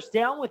a first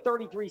down with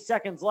 33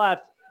 seconds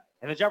left,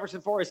 and the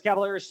Jefferson Forest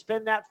Cavaliers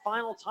spend that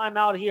final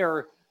timeout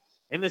here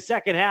in the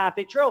second half.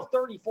 They trail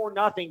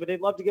 34-0, but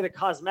they'd love to get a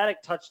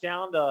cosmetic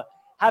touchdown to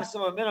have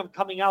some momentum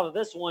coming out of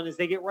this one as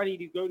they get ready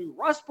to go to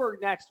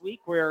Rustburg next week,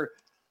 where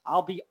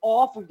I'll be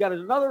off. We've got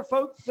another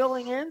folk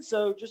filling in,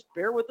 so just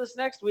bear with us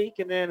next week,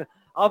 and then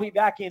I'll be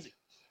back in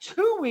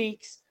 2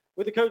 weeks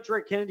with the coach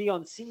Rick Kennedy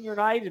on senior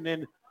night, and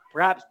then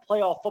perhaps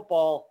playoff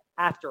football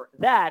after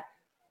that.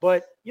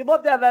 But you'd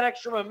love to have that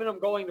extra momentum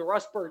going to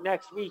Rustburg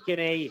next week in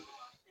a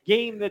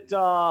game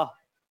that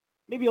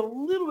maybe a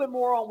little bit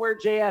more on where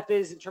JF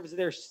is in terms of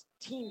their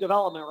team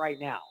development right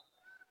now.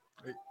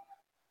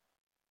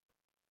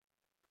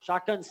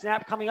 Shotgun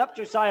snap coming up.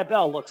 Josiah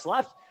Bell looks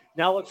left.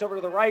 Now looks over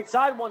to the right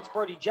side. Once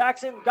Brody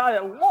Jackson got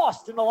it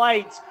lost in the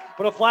lights,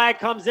 but a flag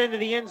comes into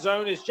the end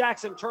zone as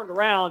Jackson turned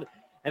around.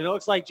 And it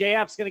looks like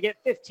JF's going to get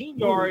 15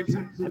 yards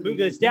and move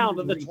this down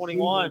to the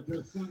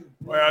 21.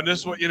 Well,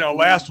 this one,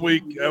 last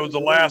week it was the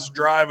last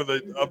drive of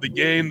the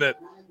game that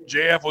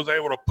JF was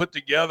able to put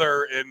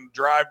together and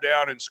drive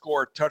down and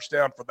score a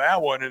touchdown for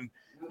that one. And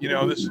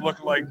this is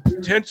looking like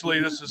potentially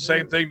this is the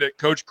same thing that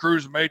Coach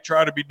Cruz may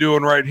try to be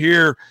doing right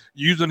here,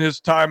 using his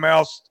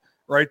timeouts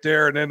right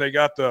there. And then they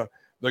got the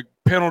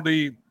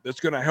penalty that's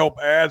going to help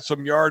add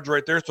some yards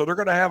right there. So they're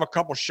going to have a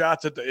couple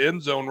shots at the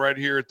end zone right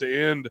here at the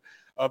end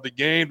of the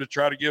game to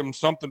try to give them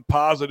something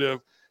positive,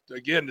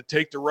 to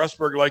take the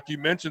Rustburg like you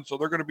mentioned. So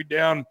they're going to be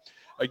down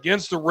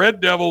against the Red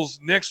Devils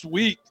next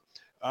week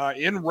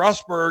in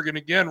Rustburg. And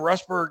again,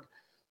 Rustburg,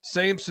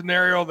 same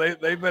scenario.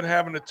 They've been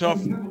having a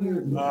tough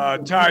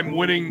time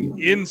winning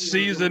in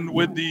season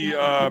with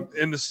the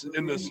in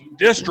this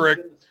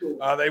district.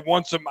 They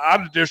won some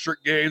out of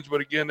district games,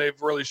 but again,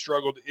 they've really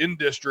struggled in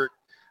district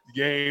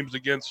games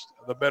against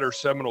the better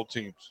Seminole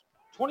teams.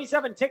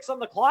 27 ticks on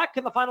the clock.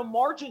 Can the final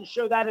margin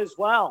show that as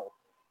well?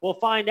 We'll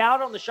find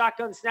out on the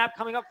shotgun snap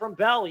coming up from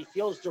Bell. He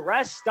feels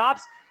duress,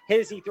 stops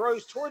as he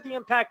throws toward the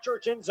Impact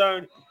Church end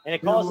zone, and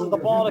it causes the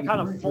ball to kind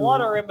of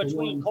flutter in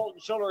between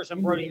Colton Childers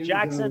and Brody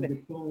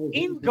Jackson.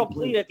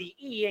 Incomplete at the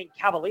E and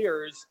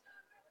Cavaliers.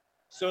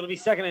 So it'll be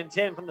 2nd and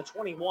 10 from the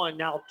 21.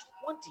 Now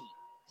 20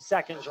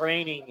 seconds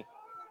remaining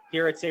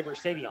here at Sabre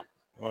Stadium.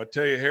 Well, I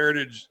tell you,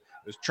 Heritage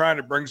is trying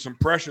to bring some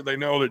pressure. They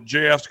know that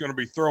JF's going to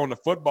be throwing the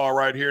football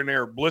right here, and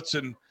they're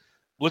blitzing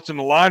the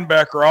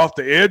linebacker off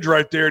the edge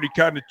right there, and he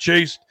kind of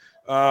chased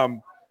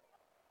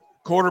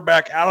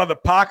quarterback out of the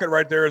pocket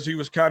right there as he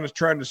was kind of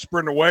trying to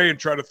sprint away and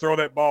try to throw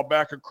that ball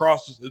back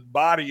across his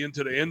body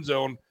into the end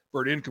zone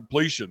for an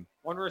incompletion.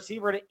 One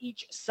receiver to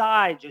each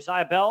side.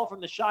 Josiah Bell from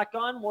the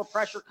shotgun. More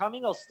pressure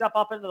coming. He'll step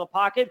up into the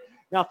pocket.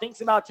 Now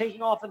thinks about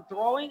taking off and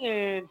throwing,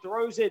 and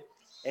throws it.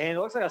 And it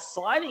looks like a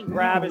sliding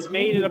grab is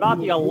made at about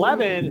the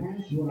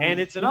 11. And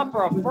it's enough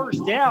for a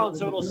first down.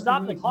 So it'll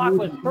stop the clock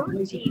with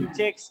 13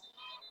 ticks.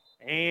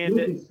 And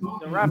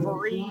the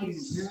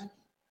referees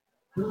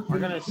are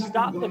going to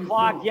stop the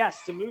clock,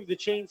 yes, to move the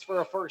chains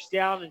for a first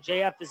down. And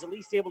JF is at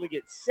least able to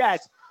get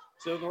set.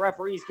 So the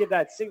referees give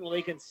that signal.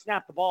 They can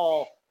snap the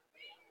ball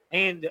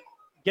and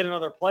get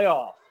another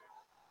playoff.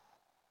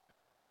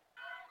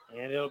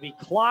 And it'll be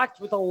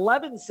clocked with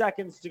 11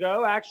 seconds to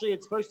go. Actually,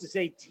 it's supposed to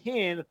say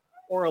 10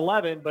 or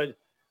 11, but a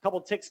couple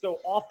ticks go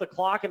off the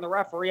clock, and the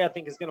referee, I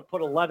think, is going to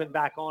put 11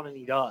 back on, and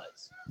he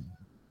does.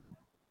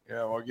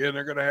 Yeah, well, again,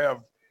 they're going to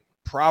have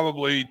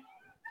probably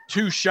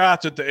 2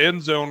 shots at the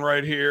end zone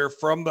right here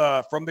from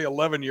the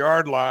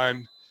 11-yard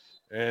line,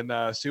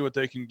 and see what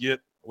they can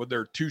get with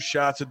their 2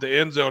 shots at the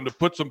end zone to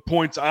put some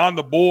points on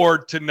the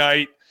board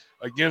tonight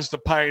against the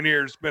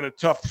Pioneers. It's been a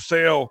tough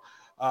sale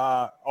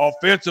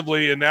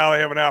offensively, and now they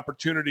have an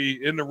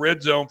opportunity in the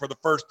red zone for the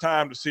first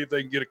time to see if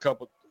they can get a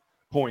couple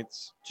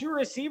points. 2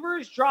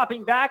 receivers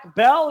dropping back.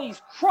 Bell,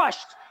 he's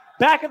crushed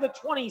back at the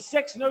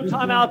 26. No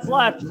timeouts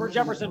left for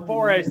Jefferson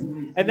Forest,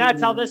 and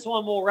that's how this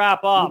one will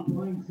wrap up.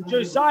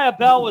 Josiah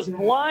Bell was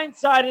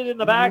blindsided in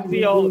the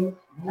backfield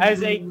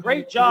as a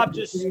great job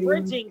just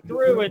sprinting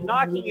through and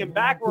knocking him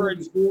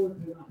backwards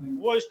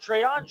was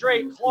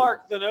Treandre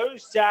Clark, the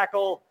nose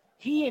tackle.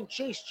 He and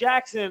Chase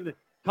Jackson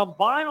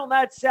combine on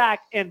that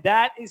sack, and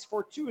that is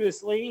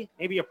fortuitously,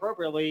 maybe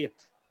appropriately,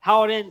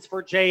 how it ends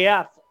for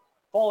JF,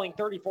 falling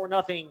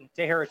 34-0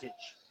 to Heritage.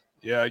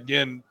 Yeah,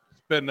 again,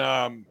 it's been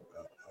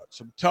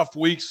some tough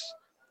weeks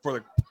for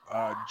the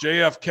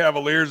JF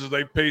Cavaliers as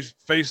they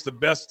face the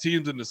best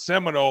teams in the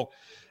Seminole.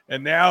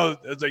 And now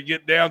as they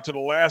get down to the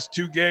last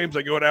 2 games,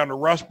 they go down to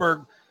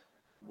Rustburg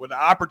with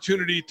the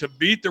opportunity to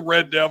beat the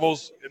Red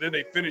Devils, and then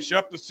they finish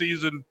up the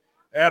season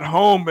at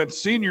home at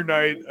senior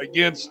night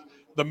against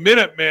the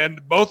Minutemen.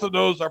 Both of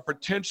those are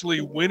potentially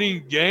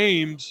winning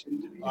games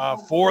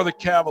for the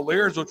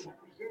Cavaliers, which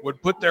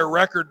would put their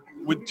record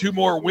with 2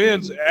 more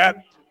wins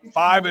at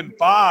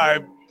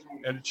 5-5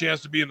 and a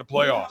chance to be in the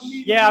playoffs.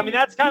 Yeah, I mean,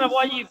 that's kind of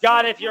what you've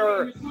got if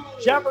you're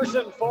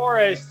Jefferson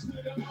Forest,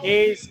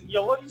 is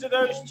you look to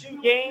those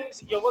 2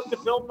 games, you look to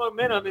build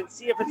momentum and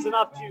see if it's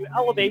enough to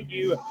elevate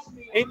you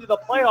into the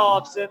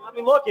playoffs. And, I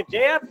mean, look, if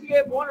JF can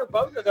get 1 or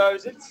both of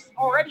those, it's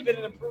already been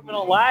an improvement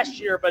on last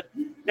year, but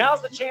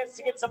now's the chance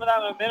to get some of that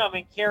momentum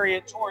and carry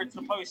it towards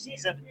the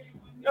postseason.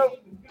 You know,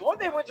 what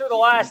they went through the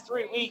last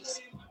 3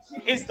 weeks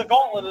is the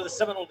gauntlet of the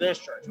Seminole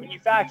District. When you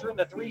factor in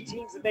the 3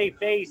 teams that they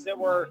faced that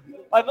were,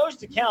 by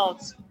most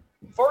accounts,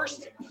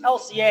 first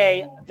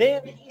LCA,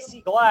 then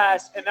EC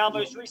Glass, and now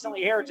most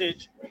recently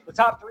Heritage, the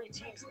top 3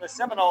 teams in the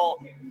Seminole.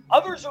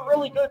 Others are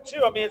really good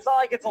too. I mean, it's not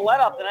like it's a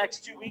let-up the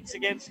next 2 weeks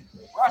against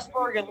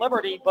Rustburg and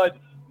Liberty, but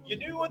you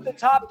knew what the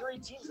top 3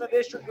 teams in the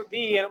district would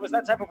be, and it was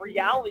that type of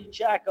reality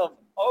check of,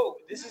 oh,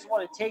 this is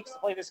what it takes to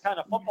play this kind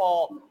of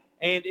football.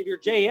 And if you're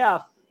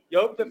JF, you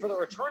hope that for the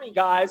returning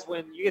guys,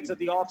 when you get to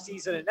the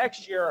offseason and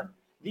next year,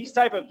 these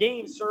type of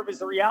games serve as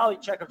the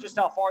reality check of just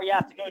how far you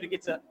have to go to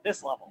get to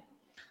this level.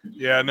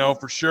 Yeah, no,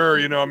 for sure.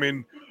 You know, I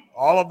mean,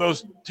 all of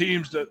those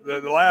teams,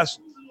 the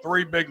last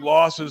 3 big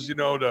losses, you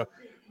know, to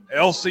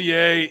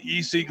LCA,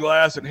 EC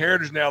Glass, and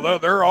Heritage now,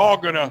 they're all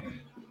going to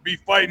be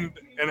fighting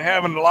and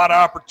having a lot of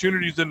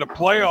opportunities in the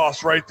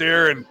playoffs right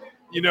there. And,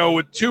 you know,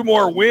 with 2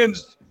 more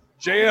wins,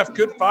 JF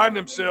could find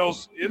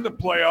themselves in the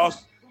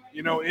playoffs,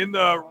 you know, in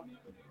the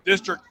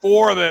District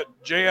 4 that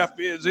JF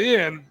is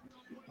in.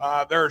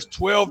 There's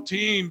 12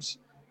 teams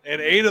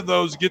and 8 of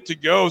those get to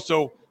go.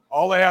 So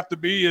all they have to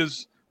be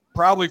is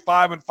probably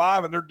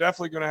 5-5, and they're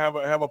definitely going to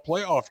have a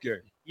playoff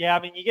game. Yeah,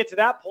 I mean, you get to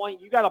that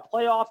point, you got a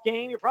playoff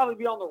game. You'll probably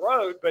be on the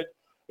road, but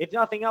if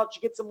nothing else,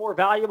 you get some more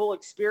valuable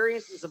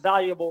experience and some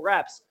valuable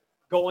reps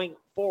going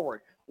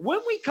forward. When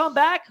we come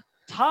back,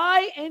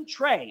 Ty and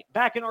Trey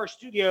back in our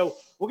studio.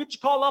 We'll get you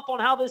called up on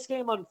how this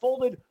game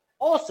unfolded.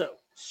 Also,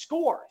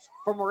 scores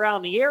from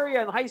around the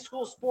area in high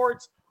school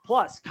sports,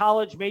 plus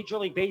college, Major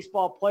League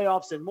Baseball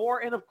playoffs, and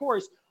more. And, of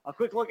course, a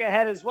quick look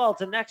ahead as well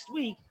to next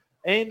week,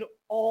 and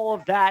all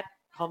of that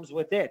comes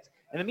with it.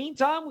 In the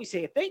meantime, we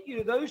say a thank you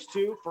to those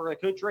two. For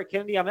Coach Rick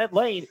Kennedy, I'm Ed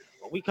Lane.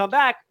 When we come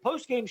back,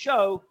 post-game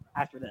show after this.